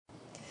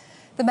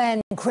The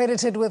man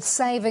credited with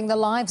saving the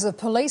lives of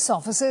police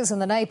officers in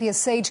the Napier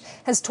siege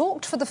has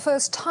talked for the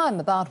first time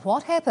about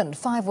what happened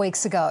 5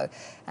 weeks ago.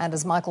 And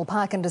as Michael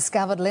Parkin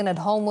discovered, Leonard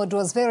Holmwood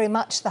was very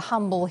much the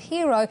humble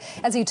hero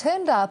as he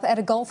turned up at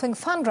a golfing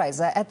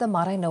fundraiser at the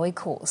Marenui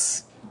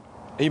course.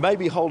 He may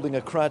be holding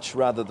a crutch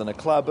rather than a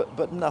club,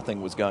 but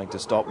nothing was going to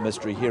stop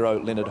mystery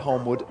hero Leonard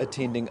Holmwood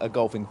attending a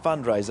golfing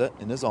fundraiser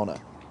in his honour.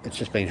 It's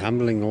just been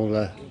humbling, all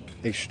the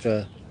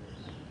extra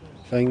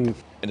things.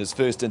 In his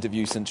first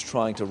interview since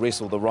trying to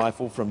wrestle the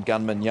rifle from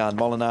gunman Jan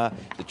Molinar,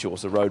 the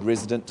Chaucer Road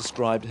resident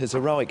described his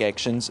heroic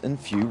actions in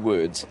few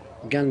words.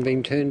 Gun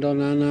being turned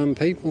on unarmed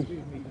people.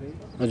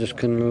 I just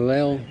couldn't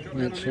allow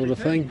that sort of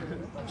thing.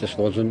 It just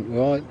wasn't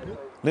right.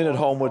 Leonard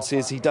Holmwood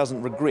says he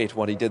doesn't regret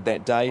what he did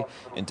that day,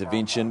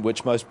 intervention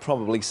which most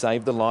probably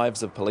saved the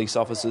lives of police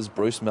officers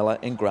Bruce Miller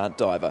and Grant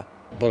Diver.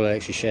 Bullet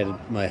actually shattered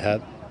my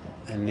hip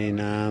and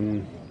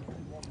then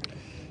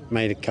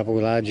made a couple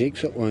of large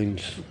exit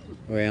wounds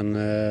around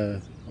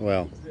the,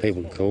 well,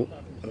 people call,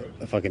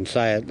 if I can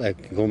say it, they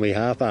can call me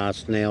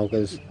half-assed now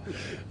because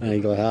I only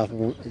got half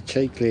of the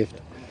cheek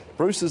left.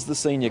 Bruce is the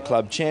senior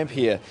club champ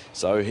here,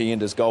 so he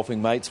and his golfing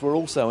mates were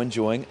also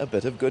enjoying a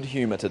bit of good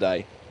humour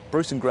today.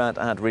 Bruce and Grant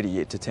aren't ready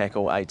yet to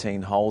tackle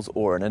 18 holes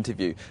or an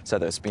interview, so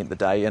they've spent the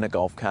day in a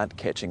golf cart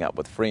catching up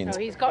with friends.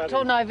 So he's got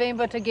till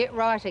November to get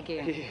right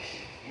again.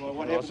 Well,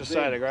 what else to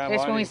say to Grant?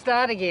 That's when we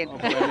start again.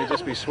 I'll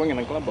just be swinging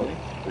a club, buddy.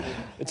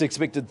 It's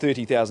expected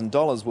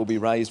 $30,000 will be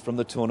raised from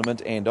the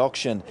tournament and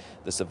auction.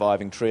 The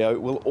surviving trio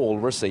will all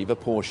receive a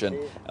portion,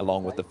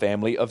 along with the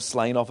family of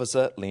slain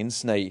officer Len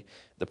Snee.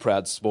 The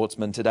proud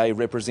sportsman today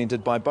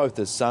represented by both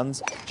his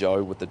sons,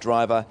 Joe with the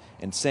driver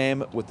and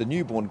Sam with the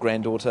newborn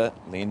granddaughter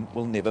Len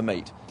will never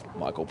meet.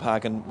 Michael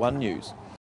Parkin, One News.